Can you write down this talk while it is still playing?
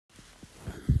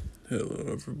Hello,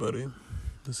 everybody.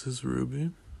 This is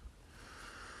Ruby,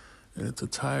 and it's a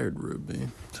tired Ruby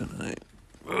tonight.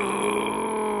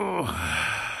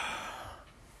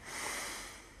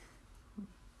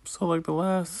 So, the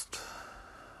last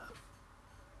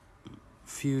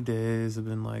few days have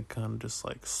been, kind of just,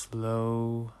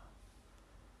 slow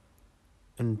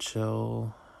and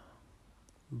chill,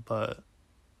 but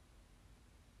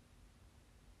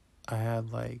I had,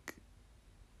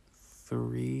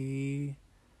 3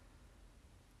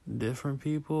 different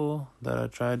people that I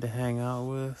tried to hang out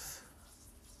with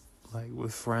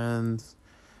friends,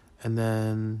 and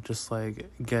then just,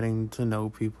 getting to know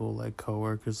people,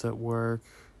 coworkers at work,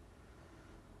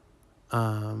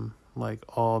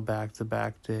 all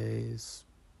back-to-back days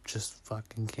just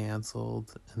fucking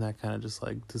canceled, and that kind of just,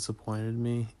 disappointed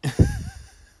me. I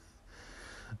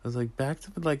was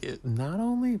not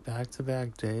only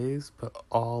back-to-back days, but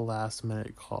all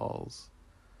last-minute calls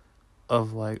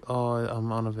of, oh,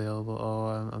 I'm unavailable, oh,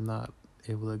 I'm not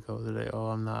able to go today, oh,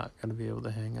 I'm not gonna be able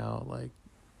to hang out,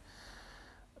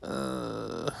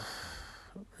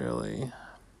 really.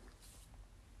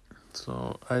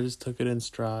 So I just took it in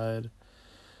stride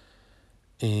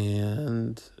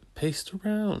and paced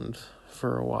around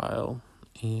for a while.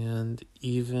 And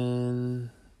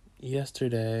even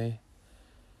yesterday,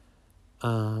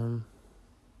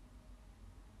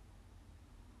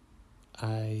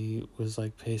 I was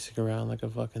pacing around like a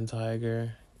fucking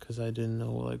tiger because I didn't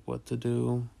know what to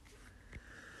do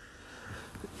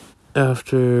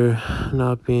after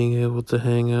not being able to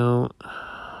hang out.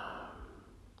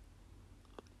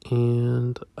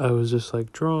 And I was just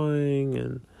drawing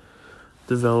and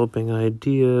developing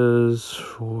ideas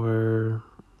for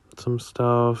some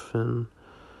stuff and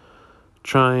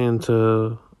trying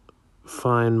to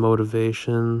find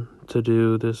motivation to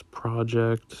do this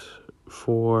project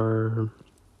for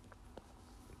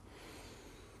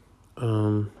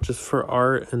just for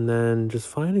art, and then just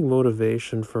finding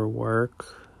motivation for work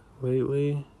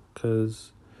lately,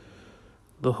 because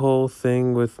the whole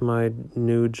thing with my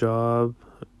new job,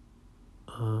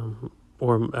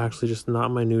 or actually just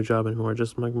not my new job anymore,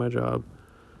 just my job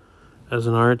as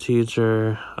an art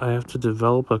teacher, I have to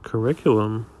develop a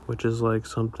curriculum, which is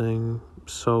something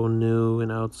so new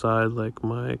and outside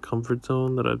my comfort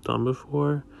zone that I've done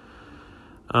before.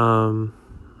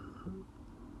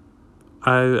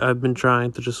 I've been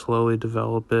trying to just slowly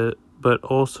develop it, but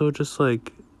also just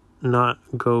not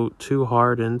go too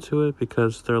hard into it,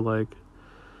 because they're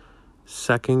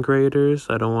second graders.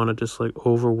 I don't want to just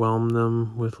overwhelm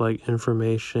them with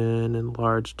information and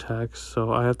large text,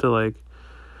 so I have to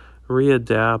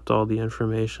readapt all the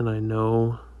information I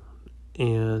know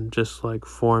and just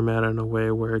format it in a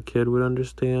way where a kid would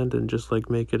understand, and just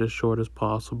make it as short as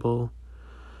possible.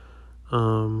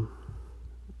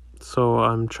 So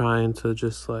I'm trying to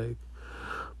just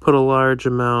put a large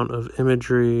amount of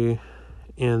imagery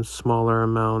and smaller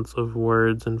amounts of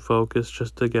words and focus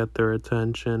just to get their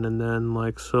attention, and then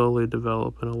slowly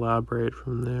develop and elaborate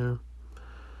from there.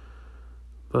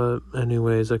 But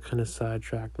anyways, I kind of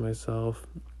sidetracked myself.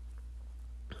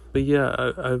 But yeah,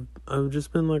 I've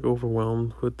just been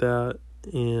overwhelmed with that,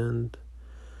 and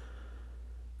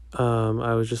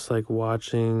I was just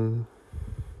watching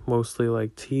mostly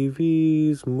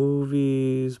TVs,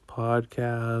 movies,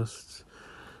 podcasts,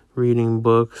 reading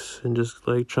books, and just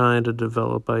trying to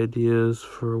develop ideas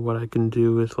for what I can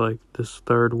do with this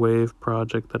third wave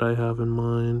project that I have in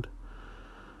mind.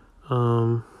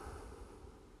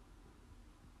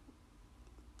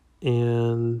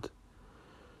 And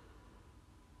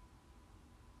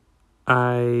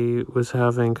I was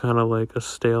having kind of a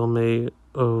stalemate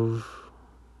of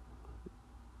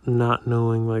not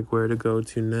knowing where to go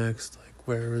to next.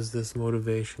 Where is this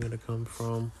motivation going to come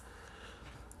from?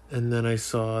 And then I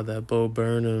saw that Bo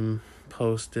Burnham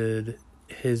posted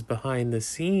his behind the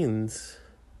scenes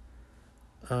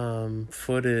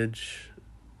footage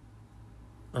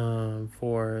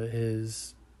for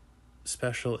his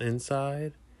special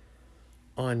Inside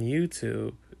on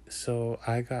YouTube. So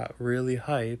I got really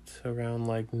hyped around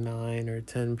 9 or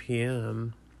 10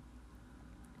 p.m.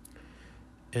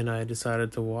 and I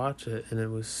decided to watch it, and it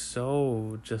was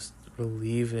so just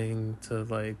relieving to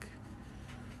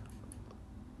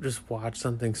just watch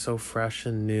something so fresh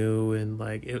and new, and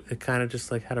it kind of just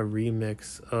had a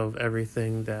remix of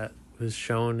everything that was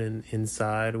shown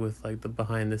inside with the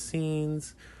behind the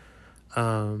scenes,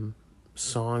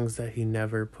 songs that he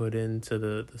never put into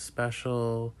the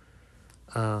special,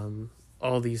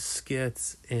 all these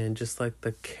skits, and just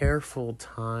the careful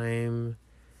time,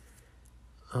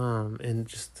 and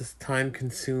just this time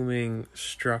consuming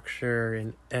structure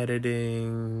and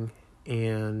editing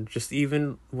And just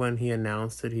even when he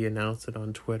announced it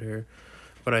on Twitter,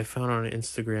 but I found on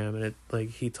Instagram, and it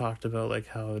like he talked about like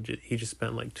how he just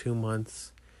spent like 2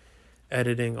 months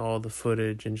editing all the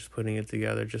footage and just putting it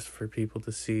together just for people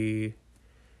to see.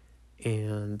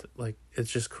 And like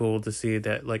it's just cool to see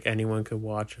that like anyone could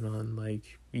watch it on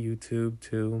like YouTube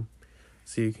too,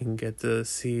 so you can get to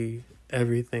see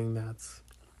everything that's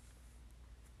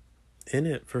in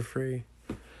it for free.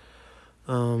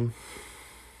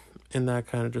 And that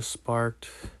kind of just sparked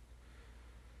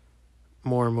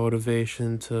more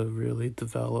motivation to really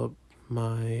develop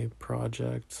my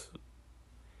project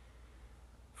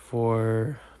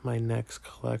for my next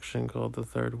collection called The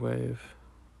Third Wave,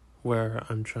 where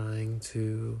I'm trying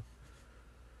to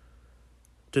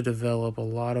develop a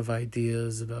lot of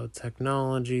ideas about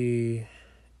technology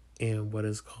and what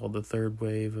is called the third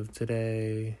wave of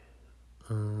today,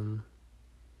 and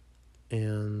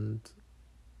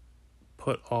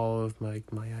put all of my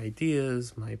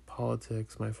ideas, my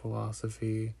politics, my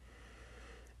philosophy,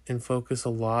 and focus a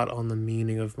lot on the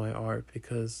meaning of my art,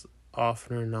 because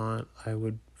often or not I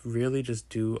would really just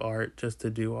do art just to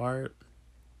do art,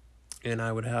 and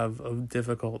I would have a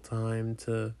difficult time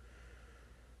to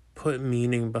put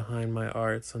meaning behind my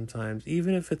art sometimes,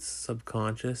 even if it's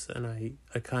subconscious and I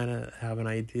kind of have an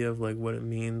idea of like what it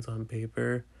means on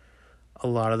paper. A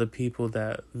lot of the people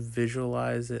that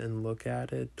visualize it and look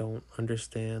at it don't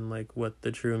understand like what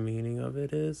the true meaning of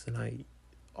it is, and I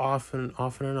often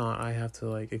or not I have to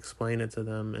like explain it to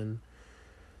them. And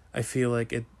I feel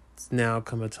like it's now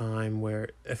come a time where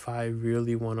if I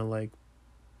really want to like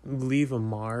leave a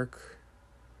mark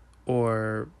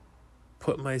or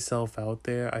put myself out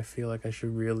there, I feel like I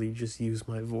should really just use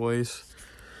my voice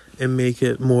and make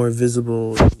it more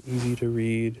visible and easy to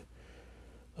read.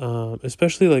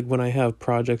 Especially like when I have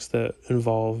projects that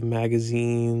involve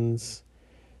magazines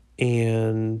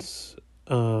and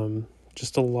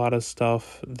just a lot of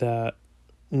stuff that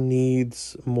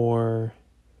needs more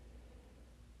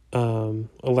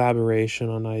elaboration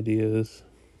on ideas.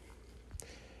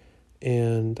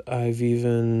 And I've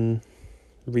even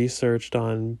researched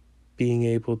on being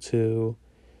able to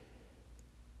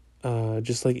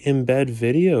just like embed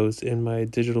videos in my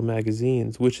digital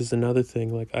magazines, which is another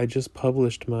thing. Like I just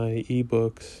published my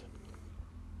ebooks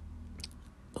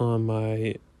on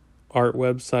my art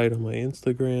website, on my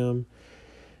Instagram,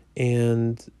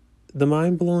 and the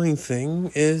mind-blowing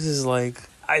thing is like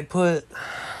I put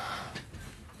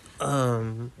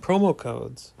promo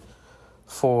codes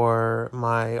for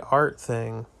my art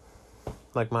thing,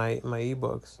 like my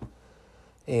ebooks.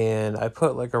 And I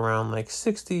put like around like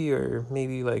 60 or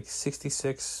maybe like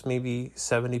 66, maybe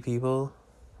 70 people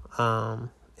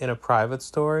in a private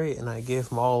story, and I gave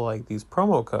them all like these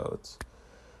promo codes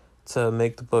to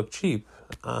make the book cheap,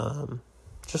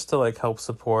 just to like help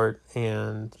support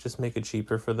and just make it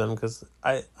cheaper for them, because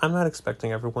I'm not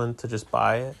expecting everyone to just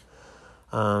buy it,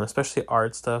 especially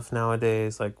art stuff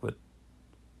nowadays. Like with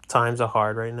times are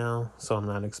hard right now, so I'm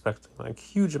not expecting like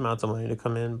huge amounts of money to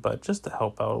come in, but just to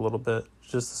help out a little bit,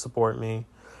 just to support me,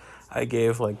 I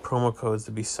gave like promo codes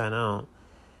to be sent out.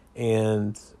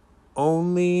 And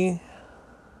only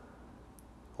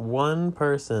one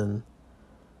person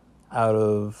out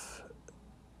of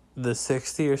the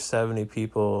 60 or 70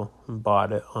 people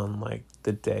bought it on like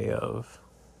the day of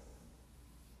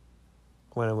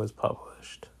when it was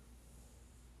published.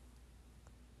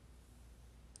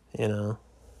 You know,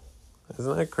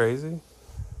 isn't that crazy?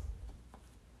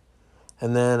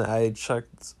 And then I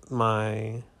checked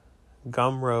my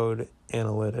Gumroad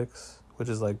Analytics, which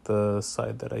is like the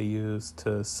site that I use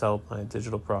to sell my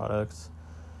digital products.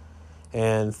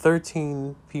 And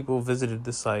 13 people visited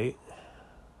the site.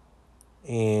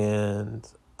 And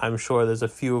I'm sure there's a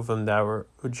few of them that were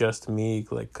just me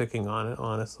like clicking on it,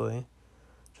 honestly,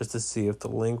 just to see if the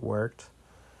link worked.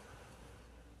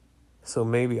 So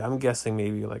I'm guessing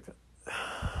maybe like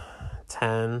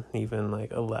 10, even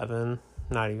like 11,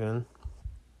 not even,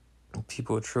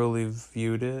 people truly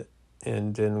viewed it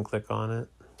and didn't click on it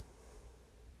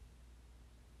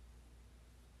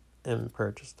and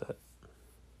purchased it.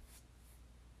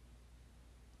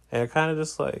 And it kind of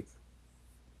just like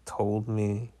told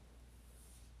me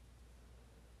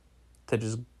to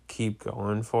just keep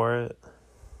going for it.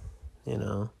 You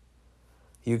know,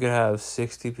 you could have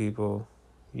 60 people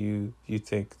you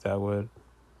think that would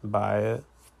buy it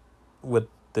with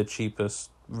the cheapest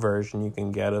version you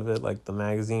can get of it. Like the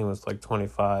magazine was like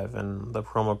 $25 and the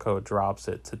promo code drops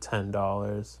it to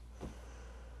 $10.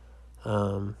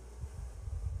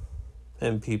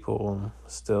 And people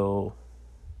still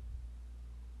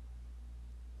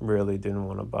really didn't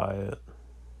want to buy it.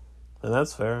 And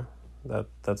that's fair.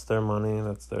 That's their money,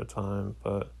 that's their time,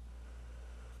 but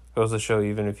it goes to show,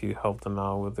 even if you help them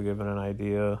out with giving an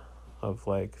idea of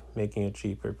like making it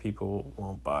cheaper, people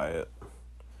won't buy it.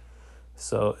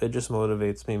 So it just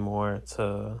motivates me more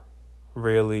to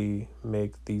really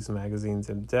make these magazines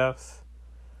in depth,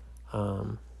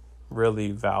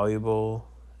 really valuable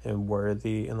and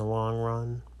worthy in the long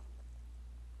run.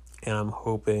 And I'm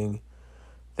hoping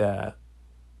that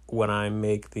when I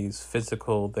make these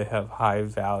physical, they have high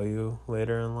value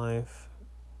later in life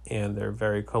and they're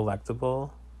very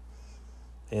collectible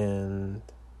and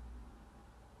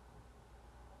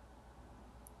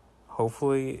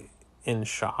hopefully in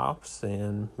shops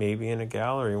and maybe in a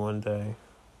gallery one day,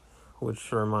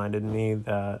 which reminded me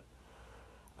that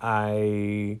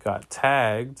I got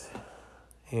tagged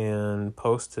and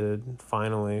posted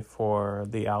finally for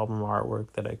the album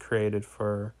artwork that I created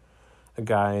for a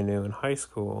guy I knew in high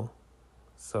school.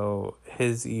 So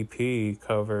his EP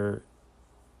cover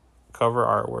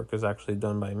artwork is actually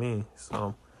done by me.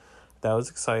 So that was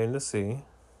exciting to see.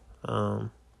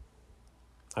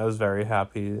 I was very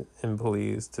happy and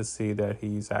pleased to see that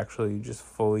he's actually just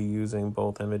fully using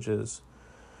both images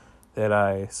that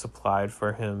I supplied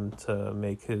for him to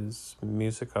make his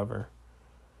music cover.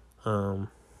 So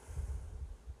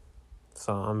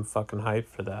I'm fucking hyped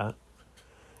for that.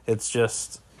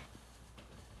 It's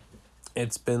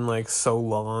been like so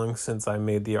long since I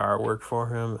made the artwork for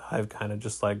him. I've kind of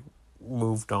just like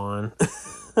moved on.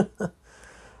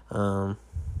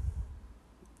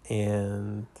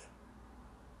 And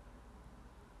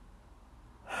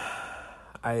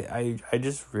I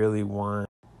just really want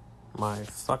my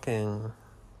fucking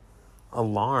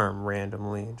alarm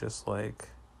randomly just like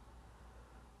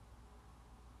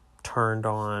turned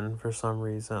on for some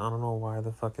reason. I don't know why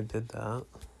the fuck it did that.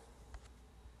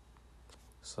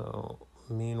 So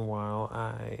meanwhile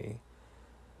I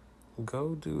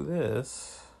go do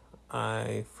this,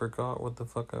 I forgot what the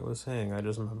fuck I was saying. I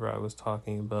just remember I was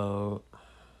talking about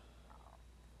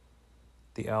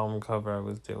the album cover I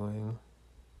was doing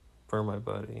for my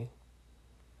buddy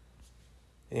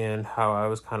and how I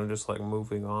was kind of just like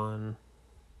moving on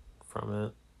from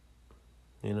it,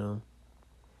 you know?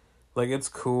 Like, it's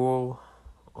cool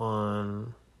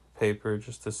on paper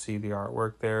just to see the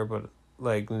artwork there, but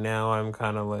like now I'm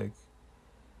kind of like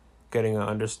getting an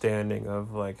understanding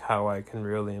of like how I can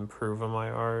really improve on my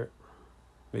art,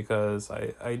 because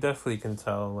I definitely can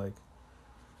tell like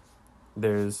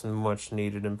there's much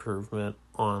needed improvement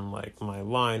on like my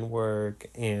line work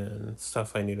and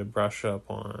stuff I need to brush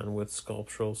up on with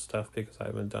sculptural stuff, because I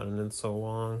haven't done it in so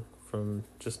long from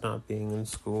just not being in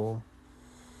school.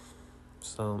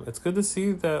 So it's good to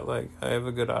see that like I have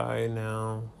a good eye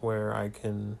now where I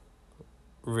can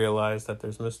realize that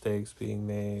there's mistakes being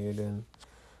made and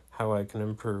how I can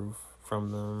improve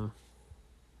from them,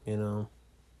 you know.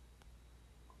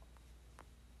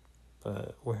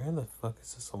 But where the fuck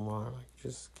is this alarm? I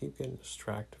just keep getting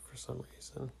distracted for some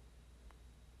reason.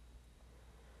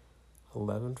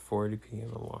 11:40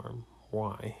 p.m. alarm.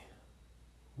 Why?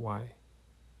 Why,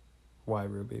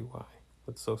 Ruby? Why?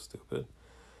 That's so stupid.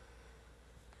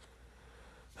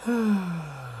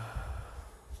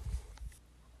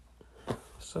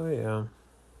 So yeah.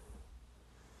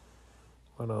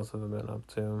 What else have I been up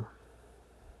to?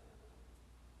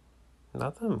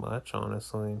 Nothing much,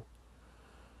 honestly.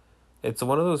 It's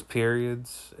one of those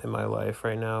periods in my life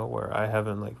right now where I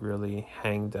haven't like really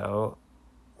hanged out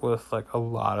with like a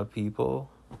lot of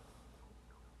people.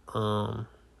 Or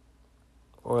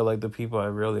like the people I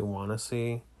really want to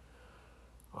see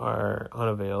are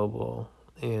unavailable.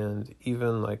 And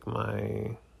even like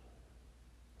my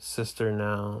sister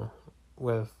now,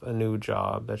 with a new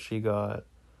job that she got,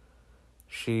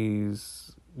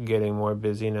 she's getting more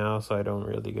busy now, so I don't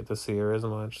really get to see her as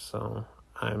much. So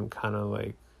I'm kind of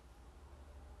like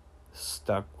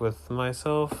stuck with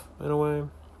myself in a way,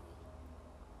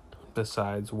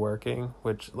 besides working,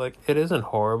 which like it isn't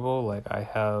horrible. Like I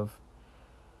have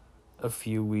a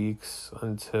few weeks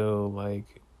until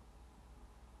like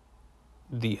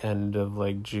the end of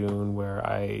like June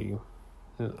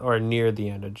or near the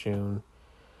end of June,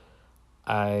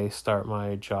 I start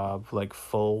my job like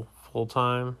full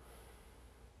time.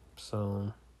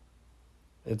 So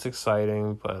it's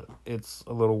exciting, but it's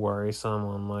a little worrisome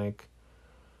on like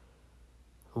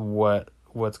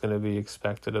what's going to be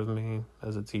expected of me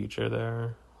as a teacher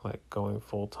there, like going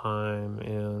full time.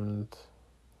 And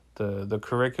the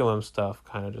curriculum stuff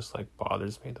kind of just like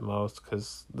bothers me the most,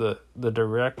 because the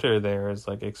director there is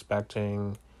like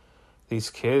expecting these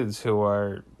kids who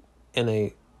are in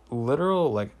a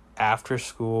literal like after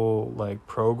school like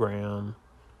program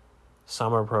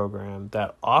summer program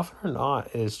that often or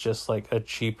not is just like a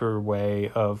cheaper way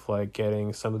of like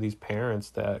getting some of these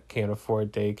parents that can't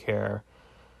afford daycare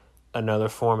another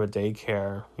form of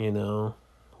daycare,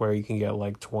 where you can get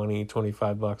like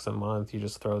 20-25 bucks a month. You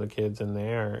just throw the kids in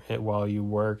there while you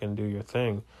work and do your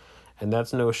thing. And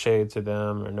that's no shade to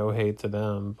them or no hate to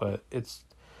them, but it's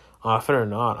often or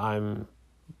not, I'm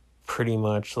pretty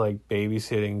much like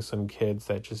babysitting some kids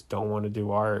that just don't want to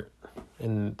do art,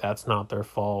 and that's not their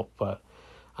fault, but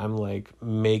I'm like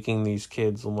making these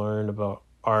kids learn about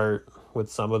art with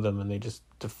some of them, and they just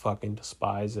fucking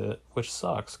despise it, which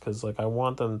sucks, because like I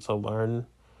want them to learn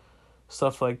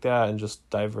stuff like that and just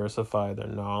diversify their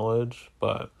knowledge,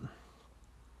 but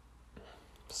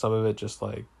some of them just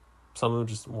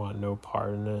want no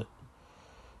part in it.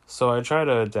 So I try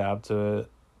to adapt to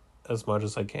it as much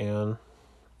as I can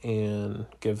and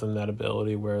give them that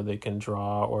ability where they can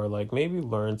draw or like maybe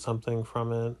learn something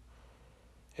from it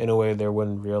in a way they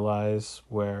wouldn't realize,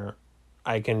 where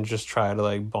I can just try to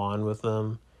like bond with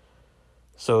them.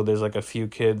 So there's like a few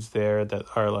kids there that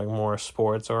are like more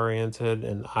sports oriented,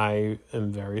 and I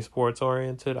am very sports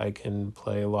oriented. I can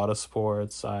play a lot of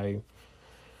sports. I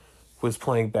was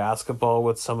playing basketball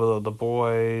with some of the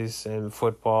boys and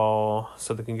football,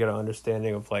 so they can get an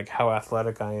understanding of like how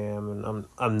athletic I am, and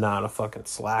I'm not a fucking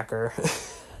slacker.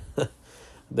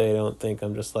 They don't think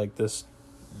I'm just like this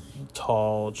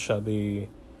tall, chubby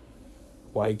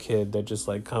white kid that just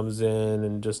like comes in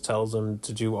and just tells them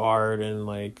to do art and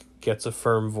like gets a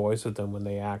firm voice with them when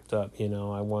they act up.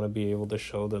 I want to be able to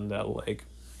show them that like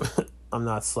I'm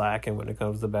not slacking when it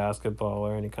comes to basketball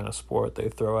or any kind of sport they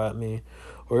throw at me,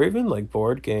 or even like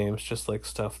board games, just like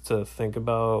stuff to think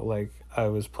about. Like I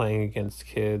was playing against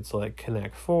kids like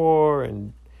Connect 4,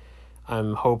 and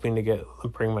I'm hoping to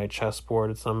bring my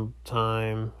chessboard at some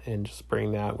time and just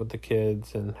bring that with the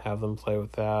kids and have them play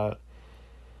with that.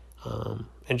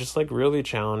 And just like really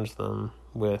challenge them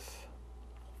with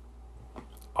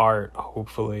art,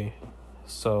 hopefully.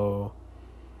 So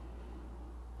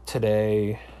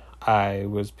today I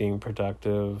was being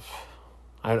productive.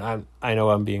 I know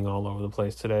I'm being all over the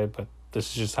place today, but this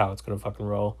is just how it's gonna fucking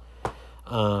roll.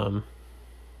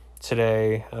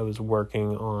 Today I was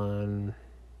working on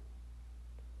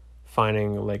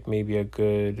finding like maybe a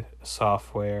good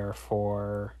software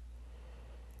for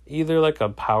either like a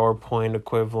PowerPoint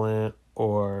equivalent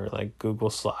or like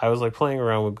Google I was like playing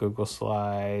around with Google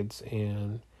Slides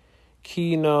and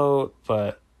Keynote,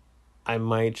 but I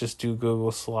might just do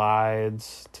Google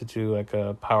Slides to do like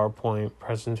a PowerPoint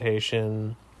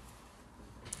presentation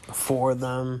for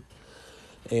them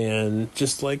and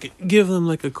just like give them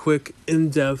like a quick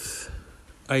in-depth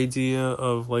idea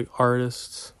of like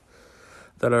artists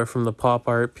that are from the pop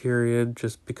art period,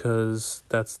 just because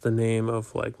that's the name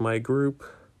of like my group.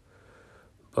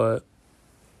 But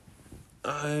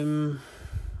I'm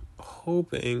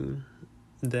hoping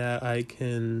that I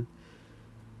can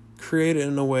create it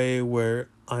in a way where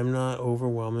I'm not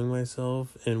overwhelming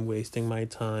myself and wasting my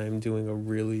time doing a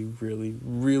really, really,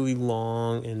 really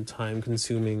long and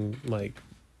time-consuming, like,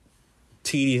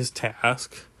 tedious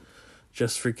task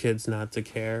just for kids not to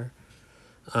care.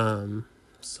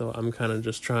 So I'm kind of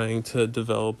just trying to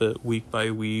develop it week by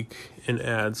week and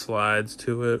add slides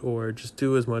to it, or just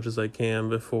do as much as I can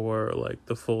before like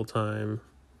the full-time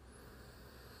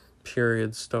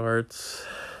period starts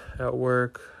at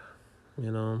work.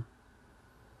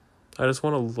 I just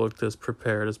want to look as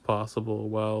prepared as possible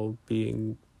while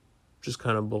being just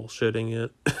kind of bullshitting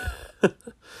it.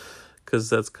 Because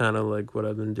that's kind of like what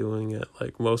I've been doing at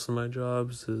like most of my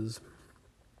jobs, is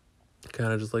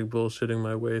kind of just like bullshitting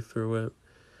my way through it,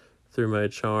 through my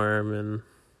charm and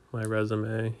my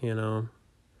resume,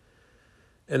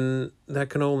 And that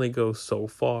can only go so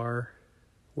far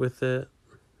with it,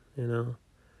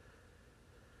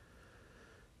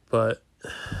 But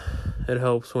it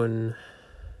helps when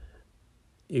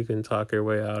you can talk your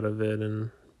way out of it and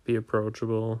be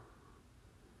approachable.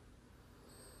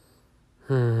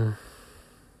 I'm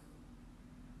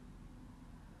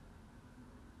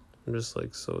just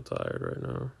like so tired right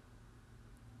now.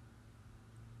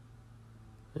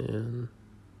 And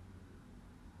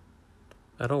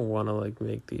I don't want to like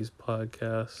make these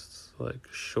podcasts like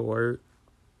short,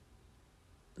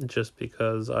 just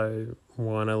because I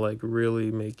want to like really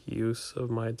make use of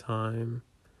my time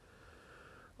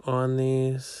on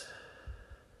these,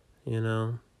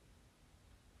 because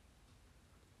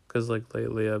like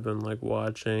lately I've been like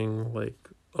watching like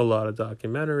a lot of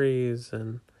documentaries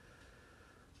and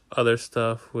other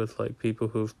stuff with like people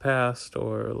who've passed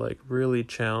or like really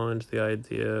challenge the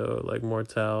idea of like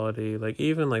mortality, like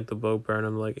even like the Bo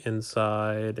Burnham like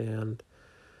Inside and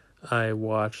I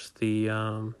watched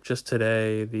the just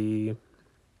today the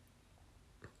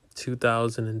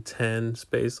 2010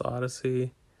 Space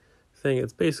Odyssey thing.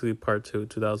 It's basically part 2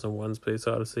 2001 Space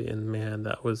Odyssey, and man,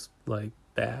 that was like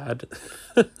bad.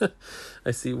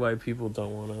 I see why people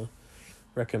don't want to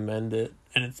recommend it,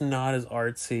 and it's not as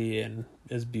artsy and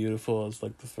as beautiful as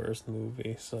like the first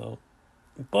movie. So,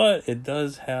 but it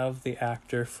does have the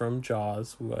actor from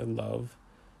Jaws, who I love.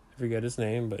 I forget his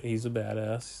name, but he's a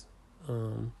badass.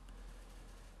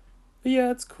 But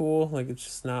yeah, it's cool. Like, it's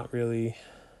just not really.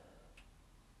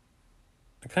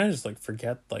 I kind of just like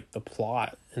forget like the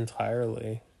plot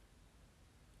entirely,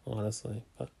 honestly.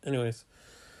 But anyways,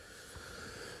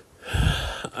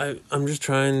 I'm just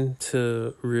trying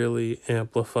to really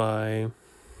amplify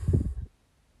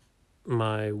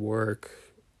my work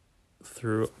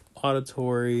through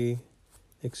auditory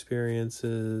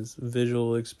experiences,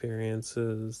 visual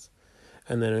experiences,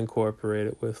 and then incorporate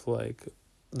it with like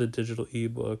the digital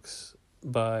ebooks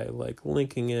by like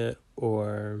linking it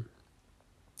or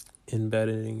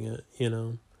embedding it, you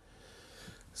know.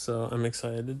 So I'm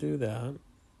excited to do that.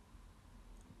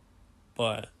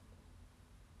 But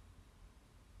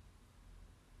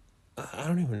I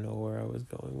don't even know where I was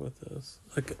going with this.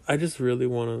 Like, I just really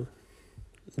want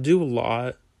to do a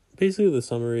lot. Basically, the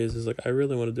summary is like, I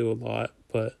really want to do a lot,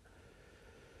 but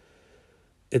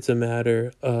it's a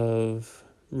matter of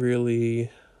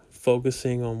really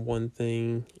focusing on one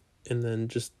thing and then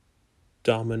just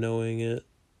dominoing it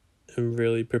and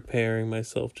really preparing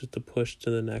myself just to push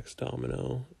to the next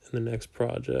domino and the next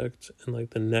project and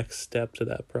like the next step to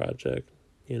that project,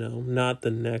 you know, not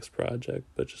the next project,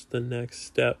 but just the next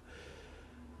step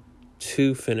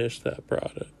to finish that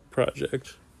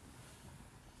project.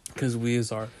 Because we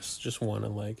as artists just want to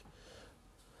like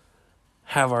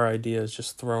have our ideas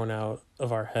just thrown out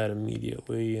of our head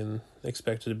immediately and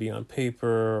expect it to be on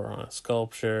paper or on a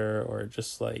sculpture or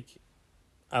just like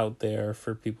out there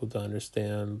for people to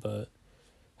understand. But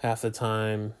half the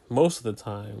time, most of the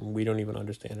time, we don't even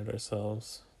understand it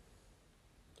ourselves.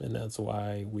 And that's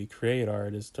why we create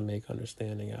art, is to make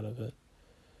understanding out of it.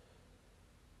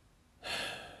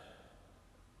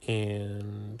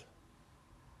 And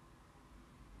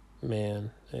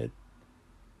man, it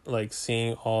like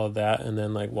seeing all of that and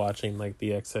then like watching like the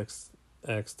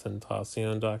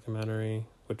XXXTentacion documentary,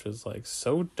 which was like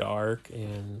so dark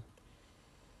and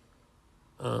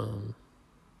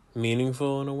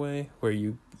meaningful in a way, where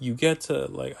you get to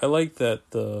like, I like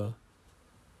that the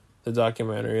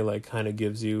documentary like kind of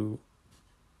gives you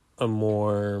a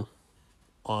more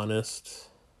honest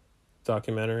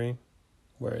documentary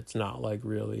where it's not like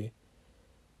really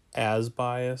as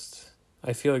biased.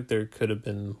 I feel like there could have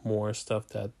been more stuff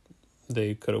that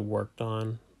they could have worked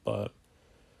on, but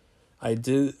I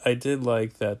did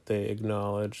like that they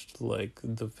acknowledged like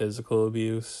the physical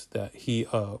abuse that he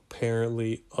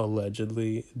apparently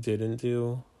allegedly didn't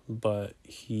do, but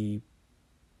he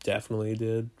definitely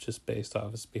did, just based off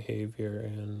his behavior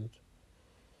and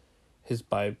his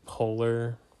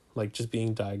bipolar, like just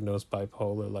being diagnosed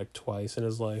bipolar like twice in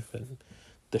his life, and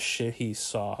the shit he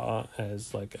saw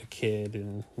as like a kid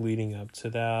and leading up to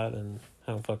that, and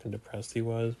how fucking depressed he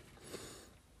was.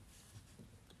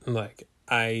 Like,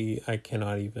 I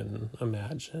cannot even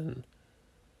imagine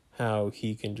how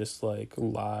he can just like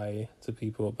lie to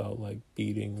people about like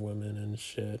beating women and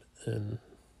shit, and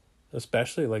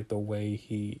especially like the way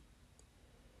he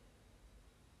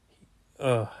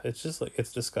it's just like,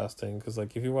 it's disgusting, because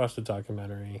like if you watch the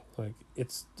documentary, like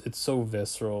it's so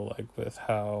visceral, like with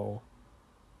how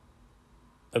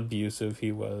abusive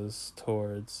he was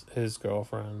towards his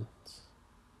girlfriends,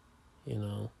 you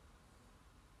know.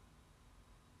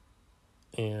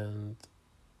 And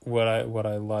what I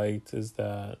liked is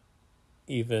that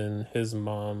even his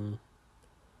mom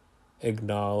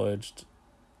acknowledged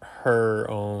her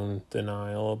own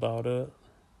denial about it,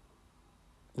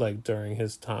 like during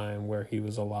his time where he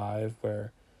was alive,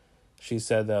 where she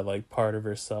said that like part of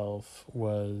herself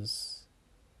was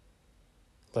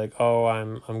like, oh,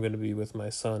 I'm going to be with my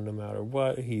son no matter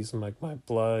what, he's like my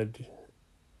blood.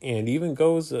 And even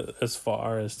goes as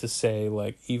far as to say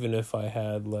like, even if I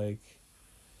had like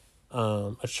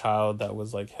a child that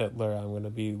was like Hitler, I'm going to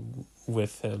be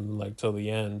with him like till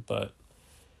the end. But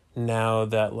now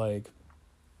that like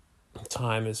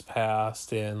time has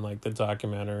passed and like the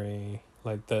documentary,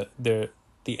 like the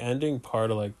ending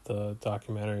part of like the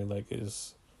documentary like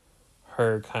is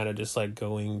her kind of just like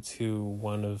going to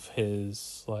one of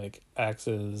his like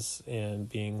exes and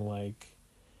being like,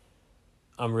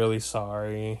 I'm really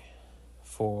sorry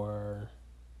for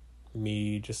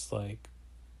me just like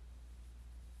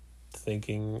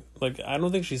thinking, like, I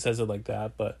don't think she says it like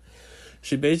that, but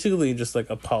she basically just like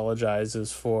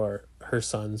apologizes for her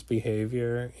son's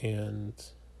behavior, and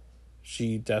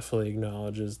she definitely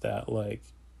acknowledges that like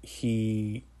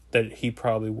he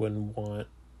probably wouldn't want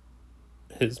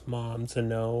his mom to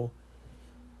know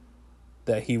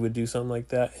that he would do something like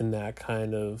that in that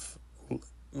kind of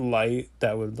light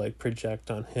that would like project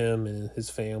on him and his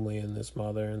family and his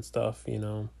mother and stuff, you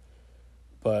know.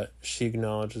 But she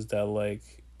acknowledges that like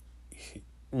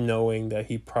knowing that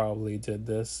he probably did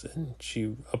this, and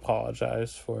she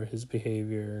apologized for his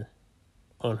behavior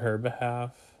on her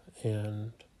behalf,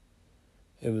 and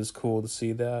it was cool to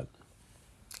see that.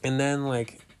 And then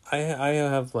like I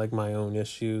have like my own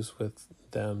issues with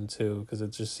them too, because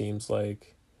it just seems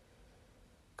like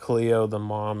Cleo, the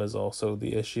mom, is also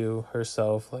the issue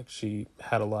herself. Like she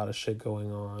had a lot of shit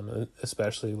going on,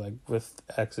 especially like with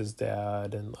X's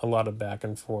dad, and a lot of back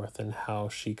and forth, and how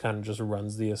she kind of just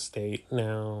runs the estate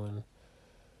now and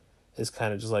is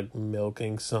kind of just like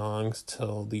milking songs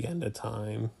till the end of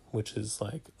time, which is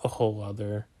like a whole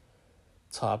other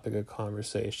topic of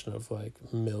conversation of like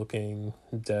milking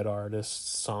dead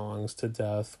artists' songs to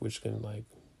death, which can like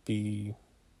be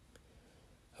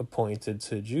appointed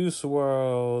to Juice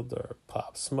World or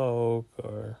Pop Smoke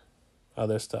or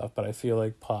other stuff. But I feel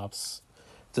like Pop's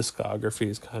discography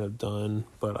is kind of done,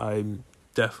 but I'm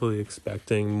definitely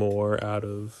expecting more out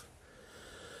of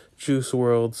Juice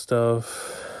World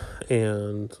stuff,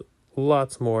 and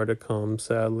lots more to come,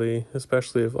 sadly,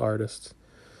 especially if artists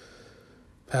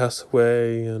pass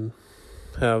away and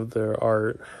have their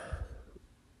art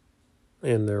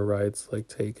and their rights like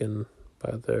taken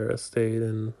by their estate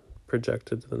and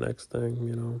projected to the next thing,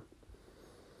 you know,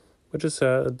 which is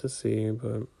sad to see,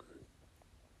 but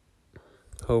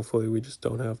hopefully we just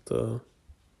don't have to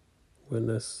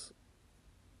witness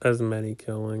as many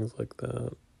killings like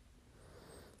that,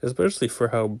 especially for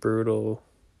how brutal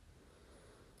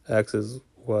X's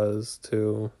was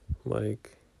too.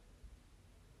 Like,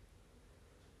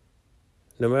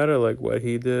 no matter like what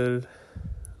he did,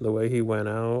 the way he went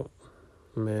out,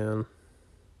 man,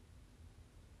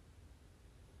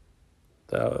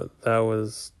 that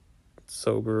was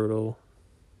so brutal.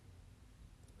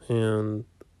 And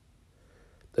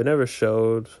they never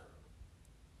showed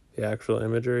the actual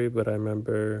imagery, but I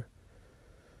remember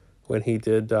when he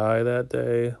did die that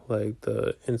day, like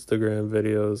the Instagram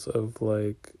videos of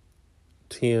like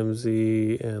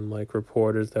TMZ and like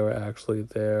reporters that were actually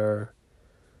there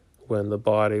when the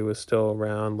body was still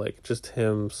around, like just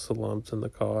him slumped in the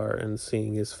car and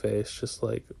seeing his face just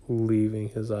like leaving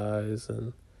his eyes,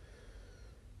 and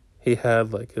he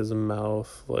had like his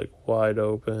mouth like wide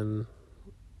open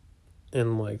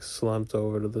and like slumped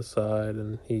over to the side,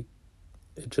 and it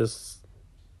just,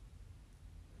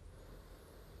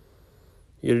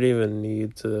 you didn't even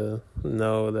need to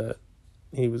know that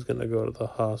he was going to go to the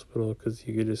hospital, because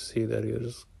you could just see that he was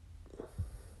just,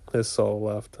 his soul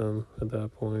left him at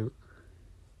that point.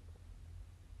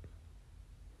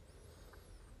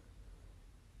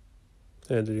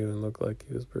 And it didn't even look like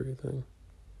he was breathing.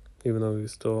 Even though he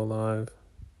was still alive,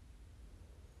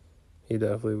 he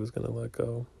definitely was going to let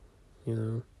go, you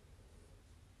know.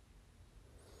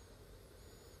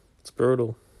 It's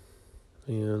brutal.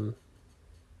 And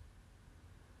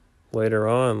later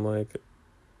on, like,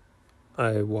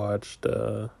 I watched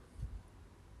the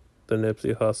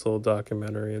Nipsey Hussle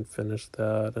documentary and finished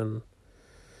that, and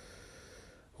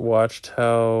watched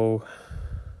how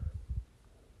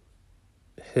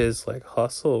his like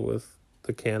hustle with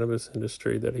the cannabis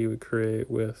industry that he would create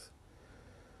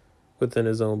within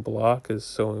his own block is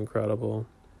so incredible.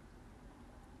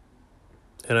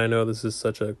 And I know this is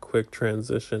such a quick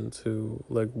transition to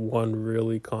like one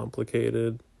really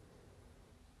complicated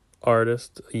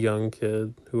artist, a young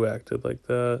kid who acted like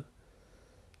that,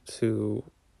 to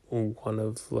one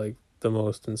of like the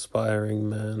most inspiring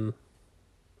men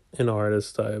and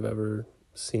artists I've ever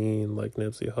seen, like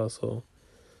Nipsey Hussle.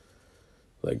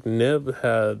 Like Nib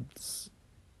had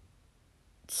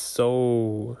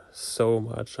so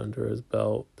much under his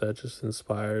belt that just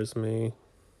inspires me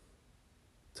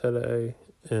today.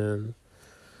 And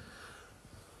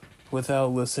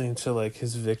without listening to like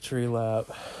his Victory Lap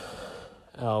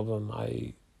album,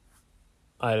 I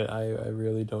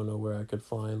really don't know where I could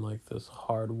find like this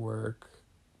hard work,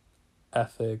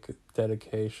 ethic,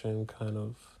 dedication kind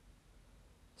of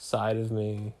side of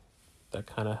me that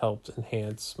kind of helped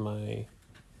enhance my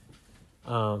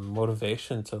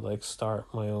motivation to like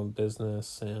start my own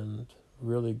business and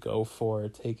really go for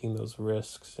it, taking those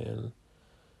risks and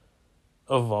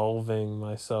evolving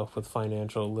myself with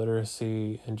financial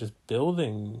literacy and just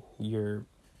building your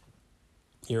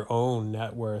own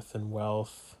net worth and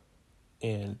wealth,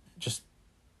 and just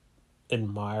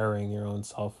admiring your own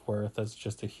self-worth as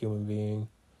just a human being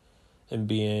and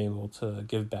being able to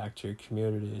give back to your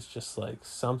community is just like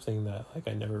something that like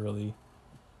I never really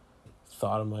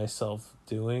thought of myself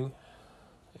doing.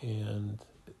 And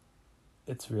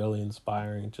it's really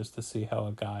inspiring just to see how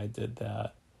a guy did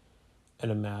that in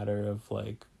a matter of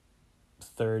like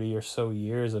 30 or so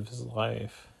years of his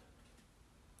life.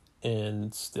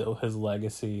 And still his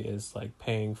legacy is like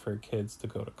paying for kids to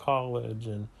go to college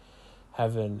and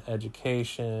have an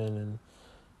education. And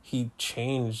he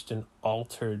changed and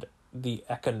altered the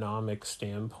economic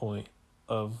standpoint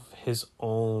of his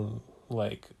own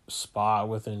like spot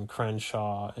within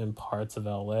Crenshaw and parts of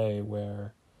LA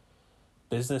where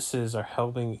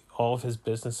all of his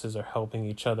businesses are helping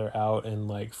each other out and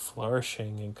like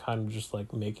flourishing and kind of just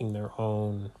like making their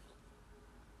own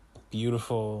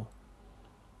beautiful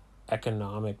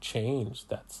economic change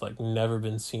that's like never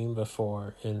been seen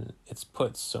before. And it's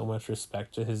put so much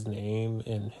respect to his name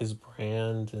and his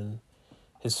brand and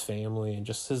his family and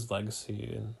just his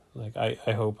legacy. And like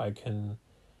I hope I can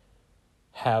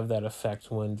have that effect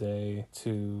one day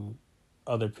to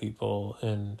other people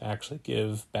and actually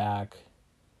give back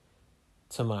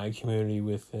to my community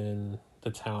within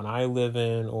the town I live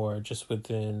in, or just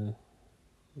within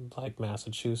like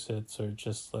Massachusetts, or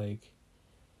just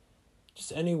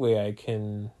any way I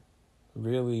can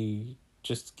really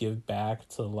just give back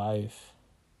to life,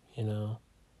 you know?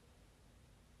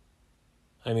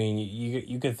 I mean,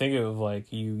 you can think of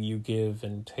like you give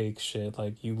and take shit,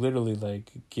 like you literally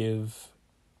like give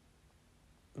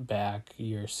back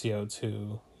your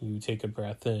CO2. You take a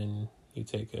breath in, you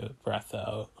take a breath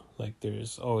out. Like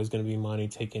there's always going to be money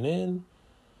taken in,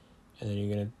 and then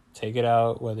you're going to take it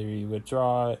out, whether you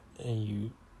withdraw it and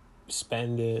you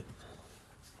spend it.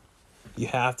 You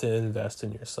have to invest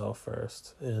in yourself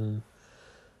first. And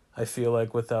I feel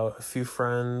like without a few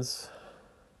friends,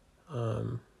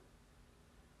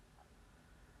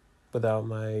 without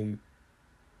my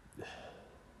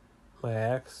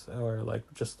ex, or like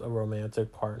just a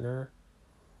romantic partner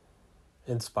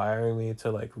inspiring me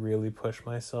to like really push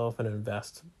myself and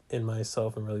invest in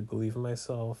myself and really believe in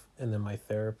myself, and then my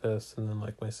therapist, and then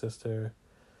like my sister,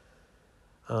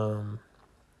 and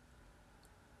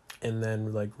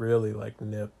then like really like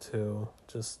Nip too,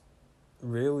 just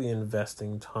really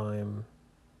investing time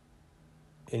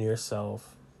in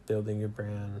yourself, building your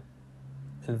brand,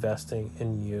 investing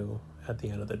in you at the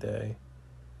end of the day,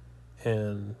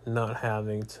 and not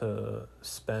having to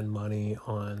spend money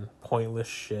on pointless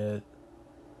shit,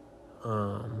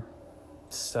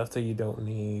 stuff that you don't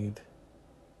need,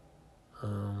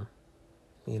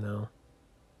 you know,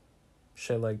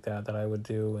 shit like that I would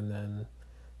do, and then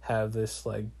have this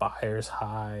like buyer's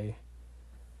high,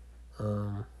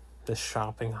 this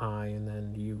shopping high, and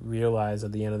then you realize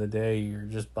at the end of the day you're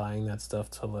just buying that stuff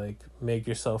to like make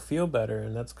yourself feel better,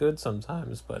 and that's good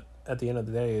sometimes, but at the end of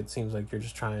the day it seems like you're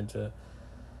just trying to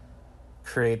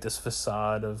create this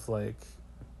facade of like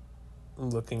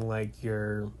looking like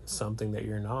you're something that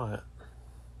you're not.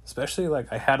 Especially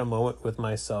like I had a moment with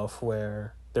myself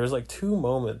where there's like 2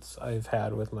 moments I've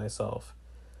had with myself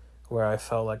where I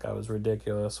felt like I was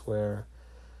ridiculous, where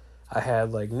I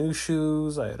had like new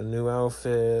shoes, I had a new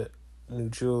outfit, new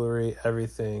jewelry,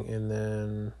 everything, and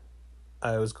then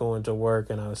I was going to work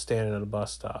and I was standing at a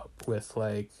bus stop with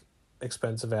like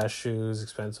expensive ass shoes,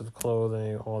 expensive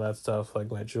clothing, all that stuff,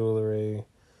 like my jewelry.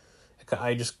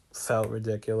 I just felt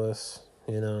ridiculous,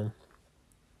 you know.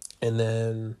 And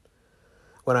then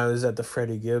when I was at the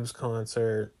Freddie Gibbs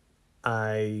concert,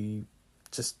 I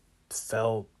just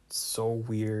felt so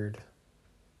weird.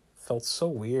 Felt so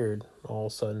weird all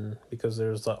of a sudden, because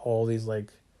there's all these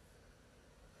like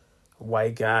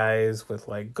white guys with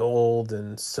like gold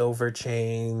and silver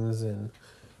chains and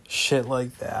shit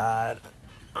like that.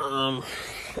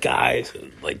 Guys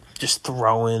like just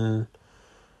throwing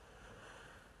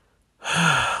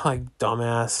like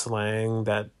dumbass slang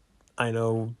that I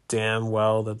know damn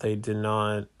well that they did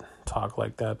not talk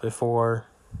like that before,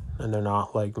 and they're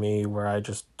not like me where I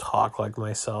just talk like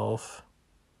myself,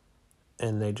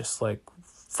 and they just like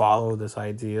follow this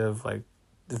idea of like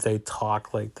if they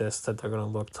talk like this that they're gonna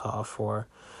look tough, or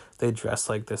they dress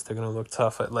like this they're gonna look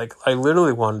tough. Like I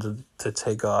literally wanted to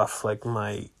take off like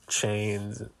my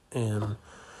chains and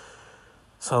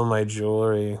some of my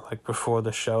jewelry like before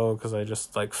the show, because I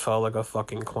just like felt like a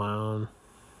fucking clown,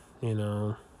 you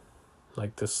know,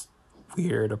 like this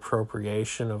weird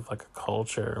appropriation of like a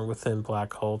culture within Black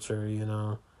culture, you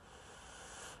know.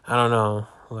 I don't know,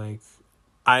 like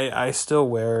I still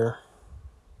wear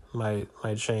my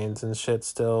chains and shit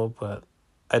still, but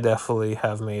I definitely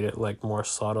have made it like more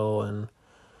subtle and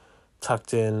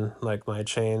tucked in like my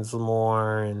chains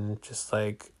more, and just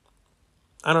like,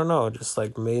 I don't know, just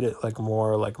like made it like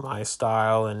more like my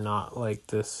style and not like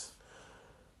this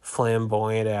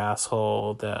flamboyant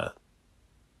asshole that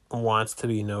wants to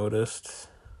be noticed.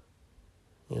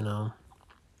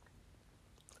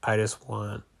 I just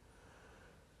want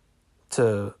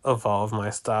to evolve my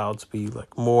style to be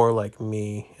like more like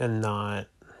me and not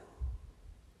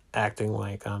acting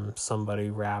like I'm somebody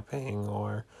rapping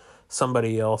or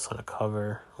somebody else on a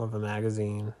cover of a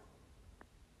magazine.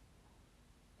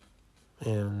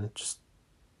 And just,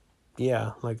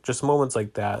 yeah, like just moments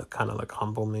like that kind of like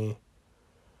humble me.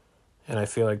 And I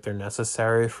feel like they're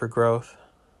necessary for growth.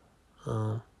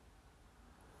 But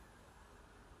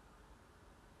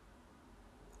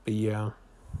yeah.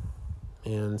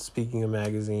 And speaking of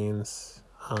magazines,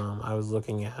 I was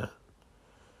looking at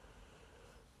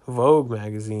Vogue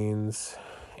magazines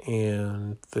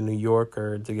and the New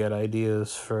Yorker to get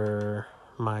ideas for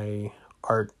my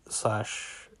art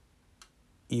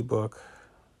 / ebook,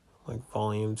 like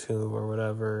volume 2 or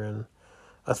whatever, and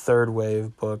a third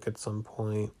wave book at some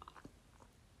point.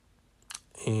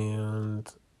 And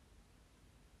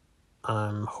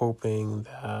I'm hoping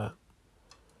that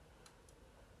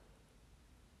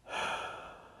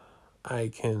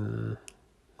I can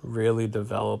really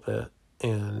develop it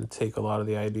and take a lot of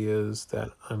the ideas that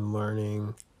I'm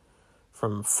learning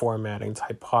from formatting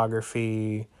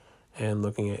typography and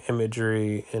looking at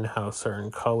imagery and how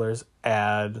certain colors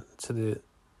add to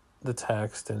the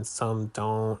text and some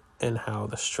don't, and how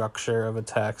the structure of a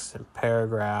text and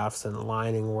paragraphs and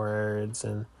lining words,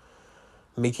 and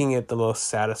making it the most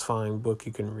satisfying book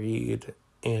you can read.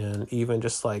 And even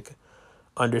just like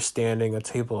understanding a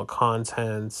table of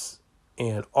contents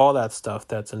and all that stuff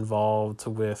that's involved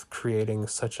with creating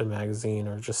such a magazine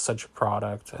or just such a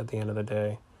product at the end of the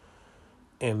day,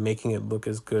 and making it look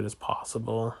as good as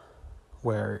possible,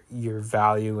 where you're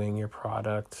valuing your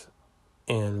product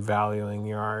and valuing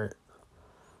your art.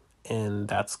 And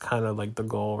that's kind of like the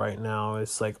goal right now.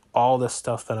 It's like all the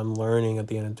stuff that I'm learning at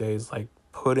the end of the day is like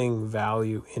putting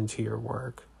value into your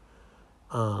work,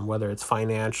 whether it's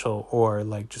financial or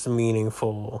like just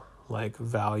meaningful, like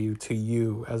value to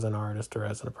you as an artist or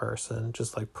as a person,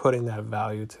 just like putting that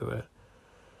value to it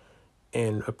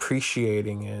and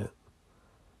appreciating it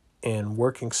and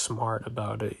working smart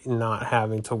about it, not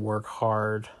having to work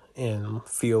hard and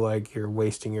feel like you're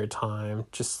wasting your time,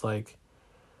 just like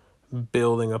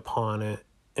building upon it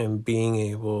and being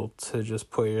able to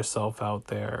just put yourself out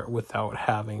there without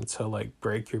having to like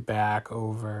break your back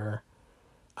over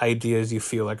ideas you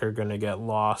feel like are going to get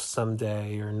lost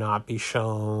someday or not be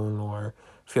shown or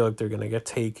feel like they're going to get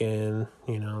taken.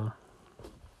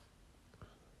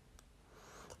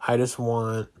 I just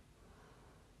want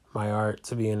my art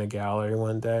to be in a gallery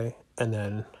one day and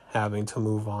then having to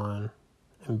move on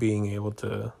and being able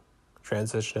to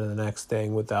transition to the next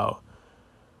thing without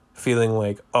feeling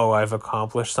like, oh, I've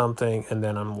accomplished something and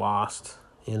then I'm lost,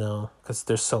 because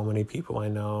there's so many people I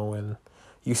know, and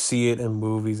you see it in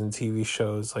movies and TV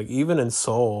shows, like even in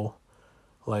Soul,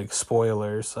 like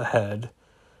spoilers ahead,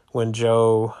 when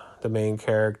Joe, the main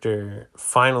character,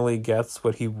 finally gets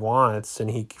what he wants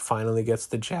and he finally gets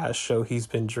the jazz show he's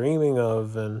been dreaming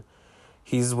of, and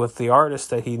he's with the artist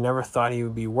that he never thought he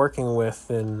would be working with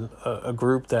in a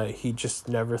group that he just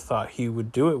never thought he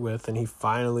would do it with, and he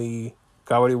finally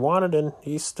got what he wanted, and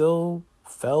he still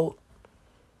felt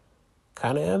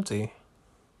kind of empty.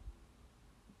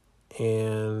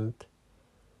 And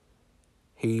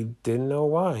he didn't know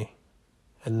why.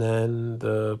 And then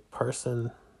the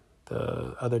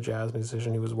other jazz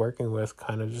musician he was working with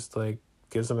kind of just like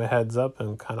gives him a heads up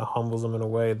and kind of humbles him in a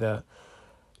way that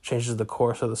changes the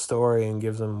course of the story and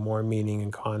gives him more meaning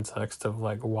and context of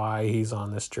like why he's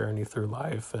on this journey through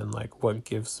life, and like what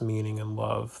gives meaning and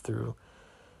love through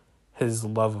his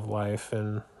love of life,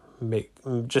 and it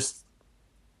just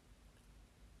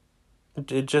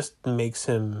makes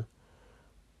him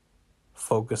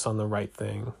focus on the right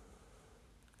thing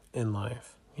in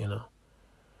life,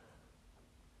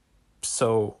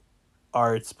 So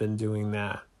art's been doing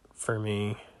that for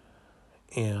me,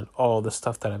 and all the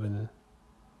stuff that I've been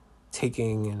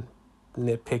taking and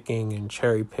nitpicking and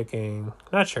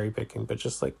not cherry picking, but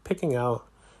just like picking out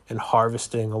and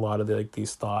harvesting a lot of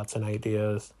these thoughts and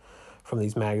ideas from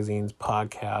these magazines,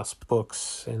 podcasts,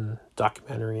 books, and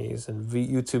documentaries, and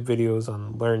YouTube videos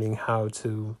on learning how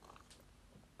to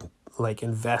like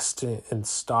invest in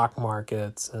stock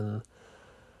markets, and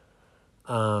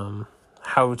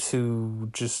how to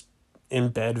just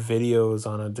embed videos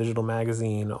on a digital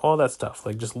magazine, all that stuff,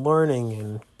 like just learning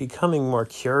and becoming more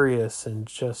curious and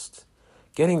just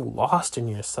getting lost in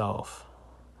yourself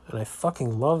And I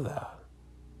fucking love that.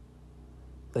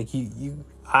 Like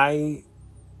I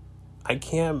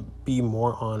can't be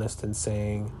more honest in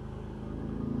saying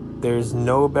there's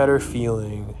no better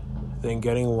feeling than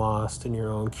getting lost in your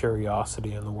own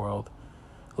curiosity in the world.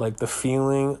 Like the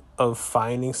feeling of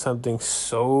finding something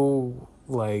so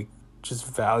like just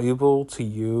valuable to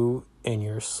you and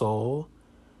your soul.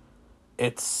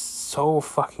 It's so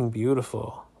fucking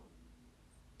beautiful.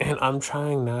 And I'm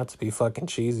trying not to be fucking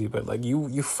cheesy, but like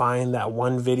you find that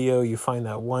one video, you find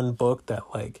that one book that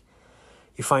like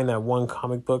you find that one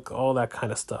comic book, all that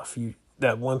kind of stuff.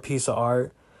 That one piece of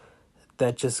art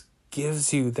that just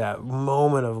gives you that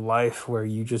moment of life where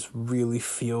you just really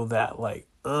feel that like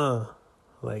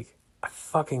I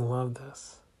fucking love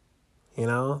this. You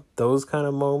know? Those kind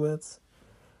of moments.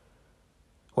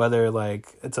 Whether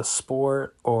like it's a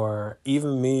sport or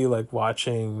even me like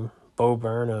watching Bo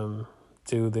Burnham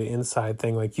do the inside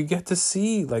thing, like you get to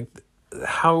see like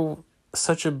how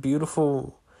such a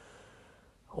beautiful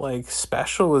like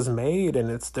special is made, and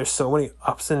there's so many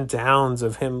ups and downs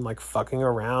of him like fucking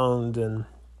around, and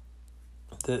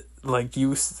the like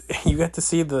you get to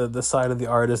see the side of the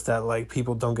artist that like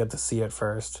people don't get to see at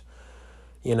first.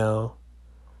 You know,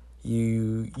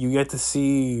 you get to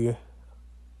see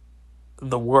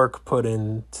the work put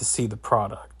in to see the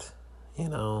product, you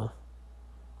know,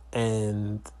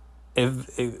 and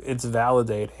it's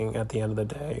validating at the end of the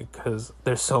day, because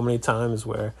there's so many times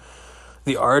where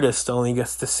the artist only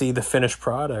gets to see the finished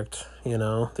product, you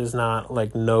know. There's not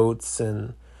like notes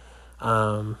and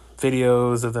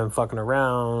videos of them fucking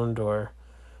around,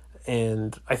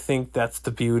 and I think that's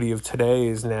the beauty of today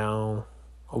is now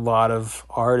a lot of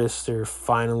artists are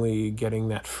finally getting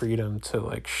that freedom to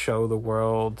like show the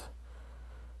world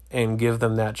and give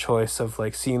them that choice of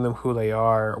like seeing them who they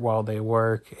are while they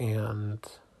work, and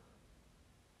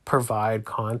provide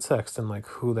context and like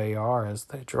who they are as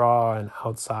they draw and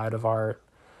outside of art,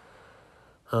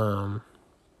 who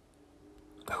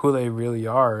they really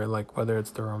are, like whether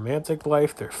it's their romantic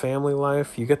life, their family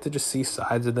life. You get to just see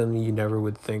sides of them you never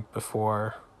would think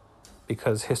before,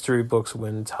 because history books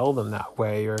wouldn't tell them that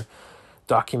way, or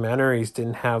documentaries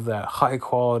didn't have that high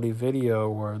quality video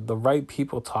or the right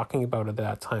people talking about it at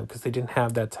that time, because they didn't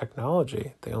have that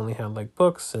technology. They only had like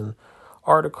books and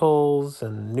articles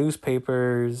and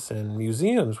newspapers and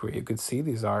museums where you could see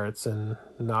these arts, and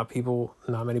not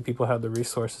many people had the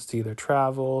resources to either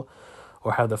travel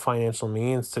or have the financial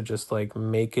means to just like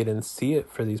make it and see it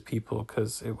for these people,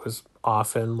 because it was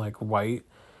often like white,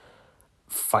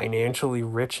 financially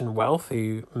rich and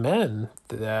wealthy men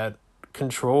that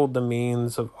controlled the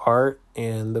means of art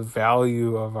and the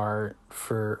value of art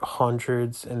for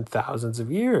hundreds and thousands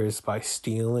of years by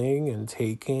stealing and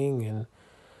taking and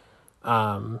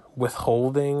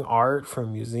withholding art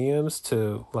from museums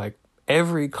to like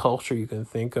every culture you can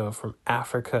think of, from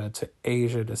Africa to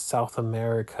Asia to South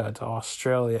America to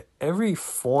Australia. Every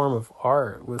form of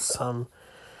art was some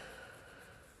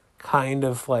kind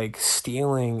of like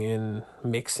stealing and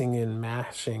mixing and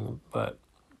mashing. But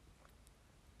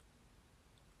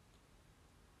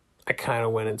I kind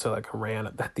of went into like a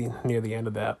rant near the end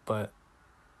of that, but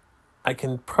I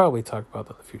can probably talk about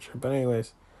that in the future. But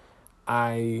anyways,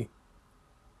 I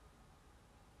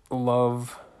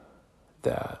love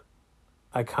that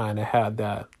I kind of had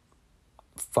that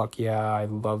fuck yeah, I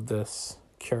love this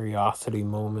curiosity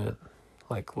moment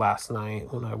like last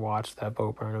night when I watched that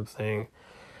Bo Burnham thing,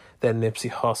 that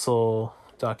Nipsey Hussle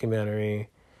documentary,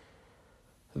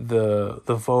 the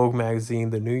Vogue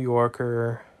magazine, the New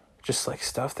Yorker, just like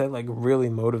stuff that like really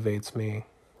motivates me,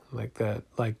 like that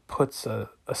like puts a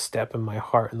step in my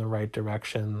heart in the right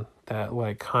direction, that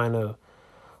like kind of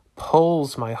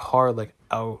pulls my heart like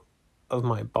out of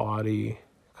my body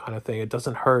kind of thing. It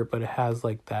doesn't hurt, but it has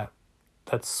like that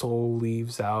soul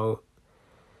leaves out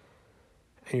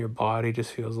and your body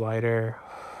just feels lighter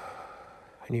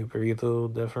and you breathe a little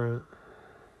different,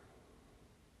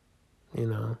 you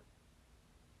know.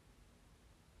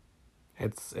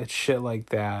 It's shit like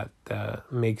that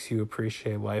makes you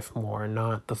appreciate life more,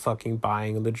 not the fucking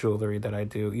buying of the jewelry that I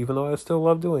do, even though I still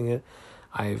love doing it.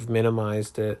 I've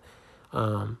minimized it.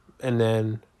 And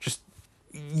then just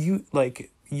you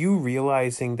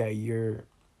realizing that your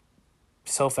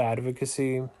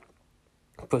self-advocacy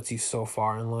puts you so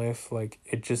far in life, like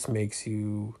it just makes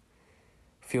you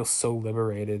feel so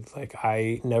liberated. Like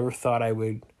I never thought I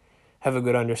would have a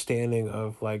good understanding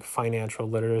of like financial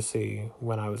literacy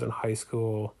when I was in high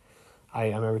school. I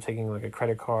remember taking like a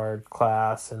credit card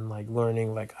class and like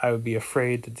learning like I would be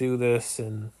afraid to do this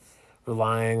and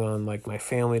relying on like my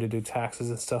family to do taxes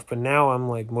and stuff. But now I'm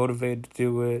like motivated to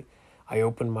do it. I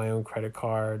opened my own credit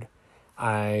card.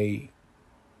 I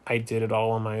I did it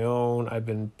all on my own. I've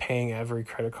been paying every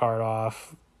credit card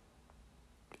off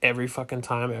every fucking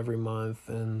time, every month,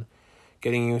 and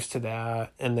getting used to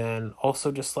that. And then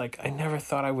also just like, I never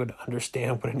thought I would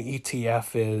understand what an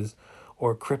ETF is,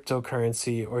 or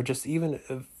cryptocurrency, or just even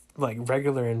like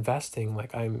regular investing.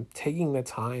 Like, I'm taking the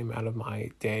time out of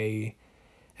my day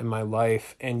and my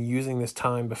life and using this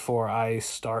time before I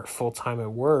start full-time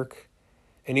at work.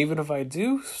 And even if I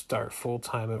do start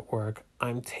full-time at work,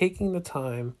 I'm taking the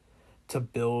time to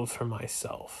build for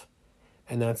myself.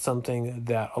 And that's something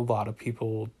that a lot of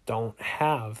people don't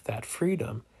have, that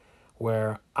freedom,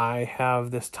 where I have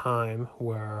this time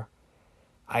where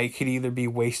I could either be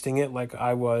wasting it like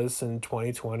I was in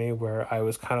 2020, where I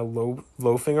was kind of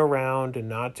loafing around and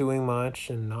not doing much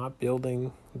and not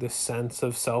building this sense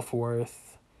of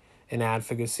self-worth and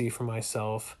advocacy for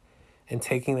myself, and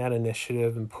taking that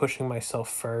initiative and pushing myself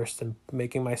first and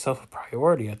making myself a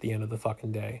priority at the end of the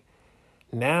fucking day.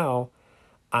 Now,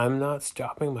 I'm not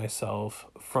stopping myself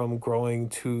from growing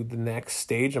to the next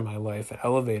stage of my life and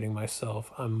elevating myself.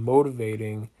 I'm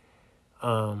motivating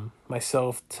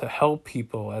myself to help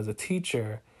people as a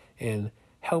teacher, and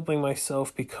helping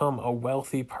myself become a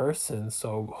wealthy person.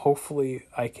 So hopefully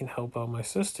I can help out my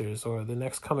sisters or the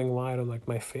next coming line of like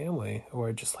my family,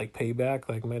 or just like pay back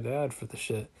like my dad for the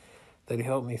shit that he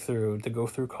helped me through to go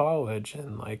through college,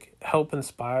 and like help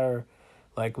inspire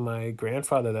like my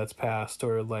grandfather that's passed,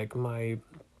 or like my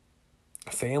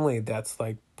family that's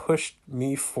like pushed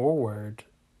me forward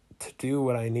to do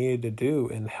what I needed to do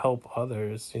and help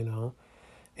others,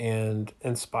 and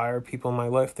inspire people in my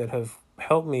life that have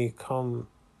helped me come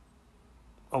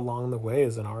along the way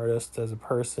as an artist, as a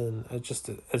person,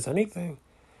 as anything.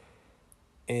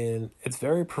 And it's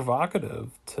very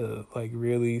provocative to like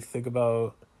really think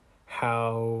about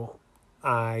how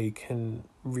I can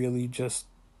really just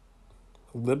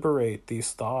liberate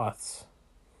these thoughts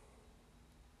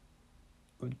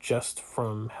just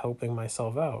from helping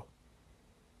myself out.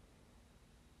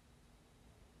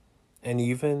 And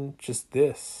even just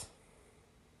this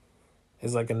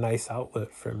is like a nice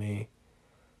outlet for me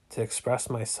to express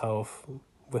myself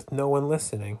with no one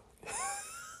listening.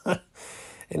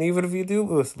 And even if you do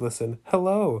listen,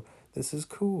 hello, this is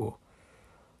cool.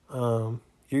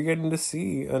 You're getting to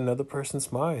see another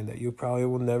person's mind that you probably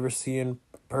will never see in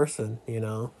person,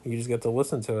 you just get to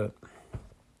listen to it.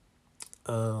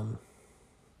 And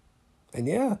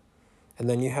yeah, and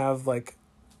then you have like,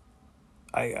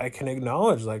 I can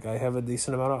acknowledge, like, I have a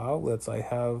decent amount of outlets. I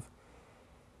have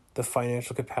the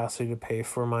financial capacity to pay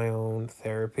for my own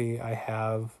therapy. I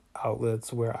have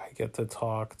outlets where I get to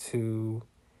talk to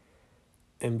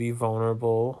and be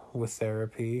vulnerable with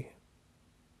therapy,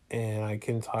 and I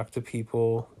can talk to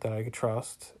people that I can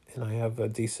trust, and I have a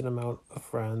decent amount of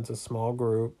friends, a small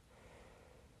group.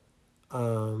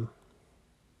 I'm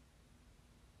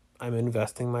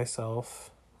investing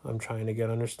myself. I'm trying to get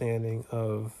understanding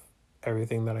of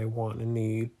everything that I want and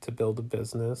need to build a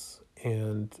business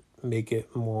and make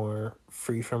it more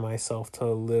free for myself to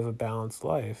live a balanced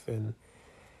life. And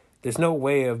there's no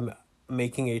way of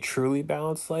making a truly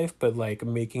balanced life, but like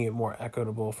making it more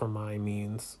equitable for my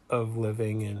means of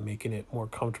living, and making it more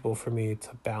comfortable for me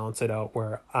to balance it out,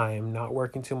 where I'm not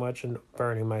working too much and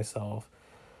burning myself,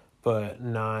 but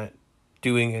not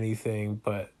doing anything,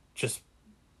 but just,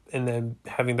 and then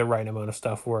having the right amount of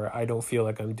stuff where I don't feel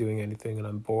like I'm doing anything and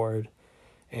I'm bored,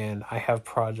 and I have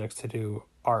projects to do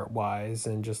art wise,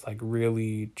 and just like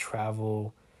really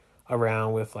travel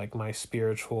around with like my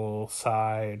spiritual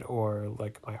side or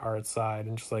like my art side,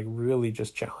 and just like really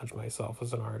just challenge myself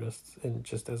as an artist and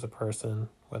just as a person,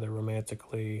 whether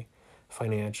romantically,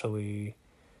 financially,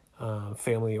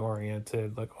 family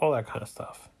oriented, like all that kind of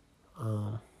stuff.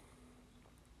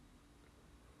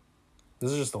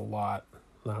 This is just a lot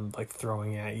that I'm like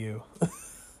throwing at you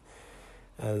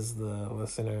as the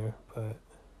listener, but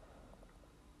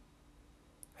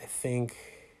I think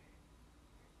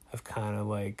I've kind of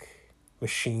like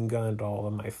machine gunned all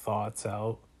of my thoughts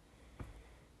out,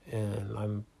 and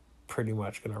I'm pretty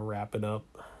much gonna wrap it up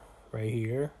right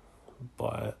here.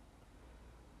 But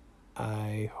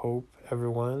I hope,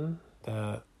 everyone,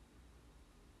 that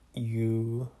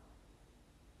you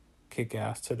kick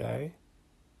ass today,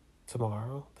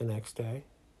 tomorrow, the next day,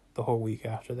 the whole week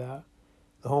after that,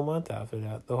 the whole month after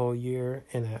that, the whole year,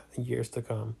 and years to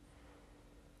come.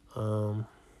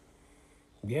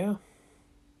 Yeah.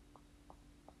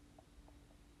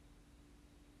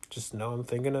 Just know I'm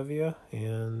thinking of you,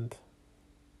 and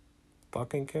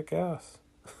fucking kick ass.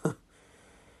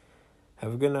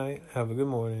 Have a good night. Have a good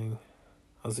morning.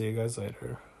 I'll see you guys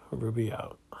later. Ruby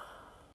out.